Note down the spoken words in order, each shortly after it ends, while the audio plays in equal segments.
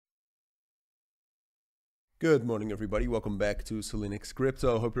Good morning, everybody. Welcome back to Cilinix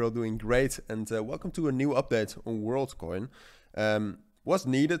Crypto. Hope you're all doing great, and welcome to a new update on Worldcoin. Was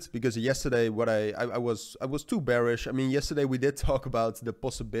needed because yesterday I was too bearish. I mean, yesterday we did talk about the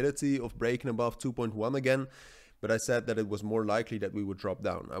possibility of breaking above 2.1 again, but I said that it was more likely that we would drop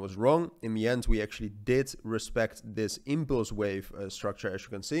down. I was wrong. In the end, we actually did respect this impulse wave structure, as you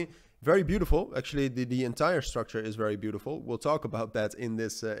can see. Very beautiful. Actually, the entire structure is very beautiful. We'll talk about that in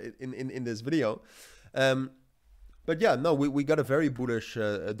this in this video. But yeah, no, we got a very bullish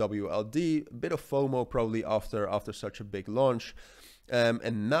WLD, a bit of FOMO probably after such a big launch.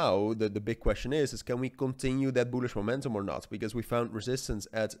 And now the big question is can we continue that bullish momentum or not? Because we found resistance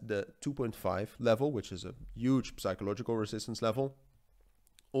at the 2.5 level, which is a huge psychological resistance level.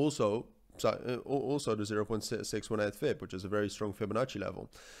 Also the 0.618 fib, which is a very strong Fibonacci level.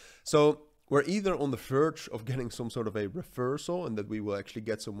 So we're either on the verge of getting some sort of a reversal and that we will actually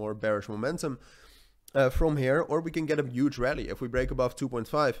get some more bearish momentum from here, or we can get a huge rally. If we break above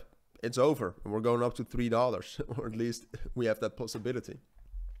 2.5, it's over and we're going up to $3, or at least we have that possibility.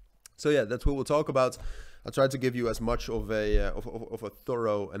 So yeah, that's what we'll talk about. I'll try to give you as much of a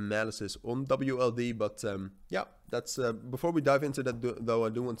thorough analysis on WLD, but yeah, that's before we dive into that though, I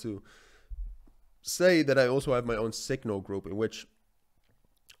do want to say that I also have my own Signal group in which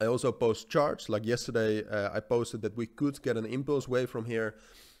I also post charts. Like yesterday, I posted that we could get an impulse wave from here,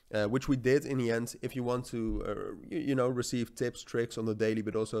 which we did in the end. If you want to, receive tips, tricks on the daily,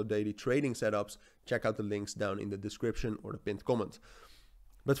 but also daily trading setups, check out the links down in the description or the pinned comment.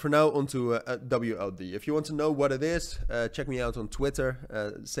 But for now, onto WLD. If you want to know what it is, check me out on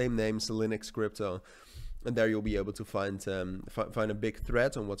Twitter, same name, Cilinix Crypto, and there you'll be able to find a big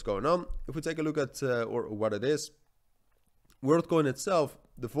thread on what's going on. If we take a look at or what it is, Worldcoin itself,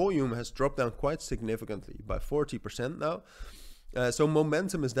 the volume has dropped down quite significantly by 40% now. So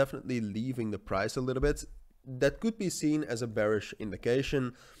momentum is definitely leaving the price a little bit. That could be seen as a bearish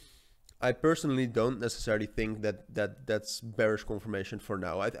indication. I personally don't necessarily think that's bearish confirmation for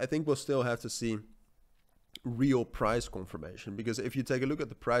now. I think we'll still have to see real price confirmation, because if you take a look at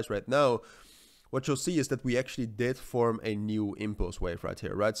the price right now, what you'll see is that we actually did form a new impulse wave right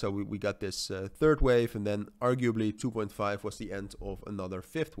here, right? So we got this third wave, and then arguably 2.5 was the end of another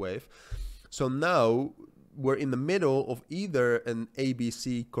fifth wave. So now we're in the middle of either an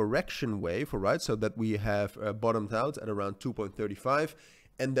ABC correction wave, all right, so that we have bottomed out at around 2.35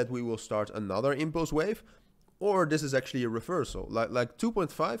 and that we will start another impulse wave, or this is actually a reversal. Like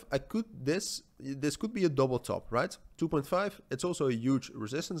 2.5, this could be a double top, right? 2.5, it's also a huge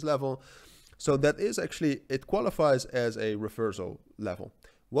resistance level. So that is actually, it qualifies as a reversal level.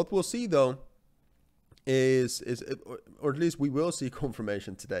 What we'll see though or at least we will see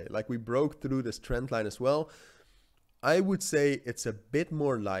confirmation today. Like we broke through this trend line as well. I would say it's a bit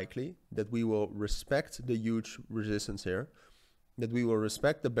more likely that we will respect the huge resistance here, that we will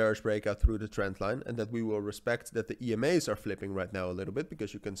respect the bearish breakout through the trend line, and that we will respect that the EMAs are flipping right now a little bit,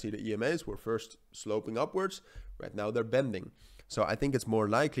 because you can see the EMAs were first sloping upwards, right now they're bending. So I think it's more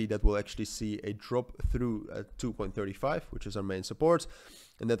likely that we'll actually see a drop through 2.35, which is our main support,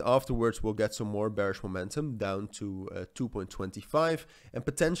 and that afterwards we'll get some more bearish momentum down to 2.25 and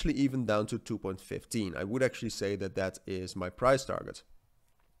potentially even down to 2.15. I would actually say that that is my price target.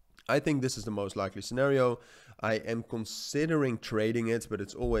 I think this is the most likely scenario. I am considering trading it, but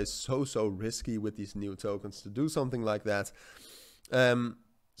it's always so risky with these new tokens to do something like that.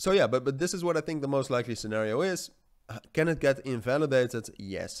 So yeah, but this is what I think the most likely scenario is. Can it get invalidated?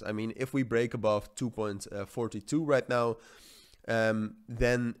 Yes. I mean, if we break above 2.42 right now,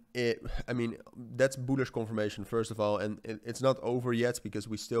 then that's bullish confirmation first of all, and it's not over yet because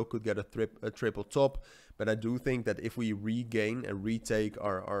we still could get a triple top. But I do think that if we regain and retake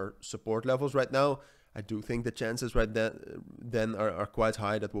our support levels right now, I do think the chances right then are quite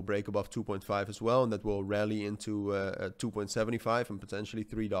high that we'll break above 2.5 as well, and that will rally into 2.75 and potentially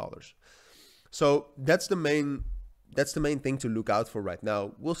 $3. So that's the main thing to look out for right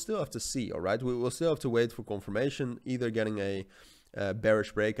now. We'll still have to see, all right? We will still have to wait for confirmation, either getting a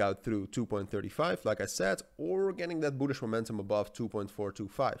bearish breakout through 2.35, like I said, or getting that bullish momentum above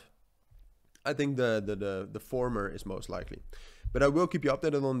 2.425. I think the former is most likely. But I will keep you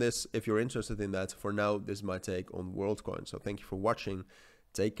updated on this if you're interested in that. For now, this is my take on Worldcoin. So thank you for watching.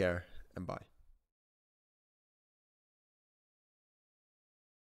 Take care and bye.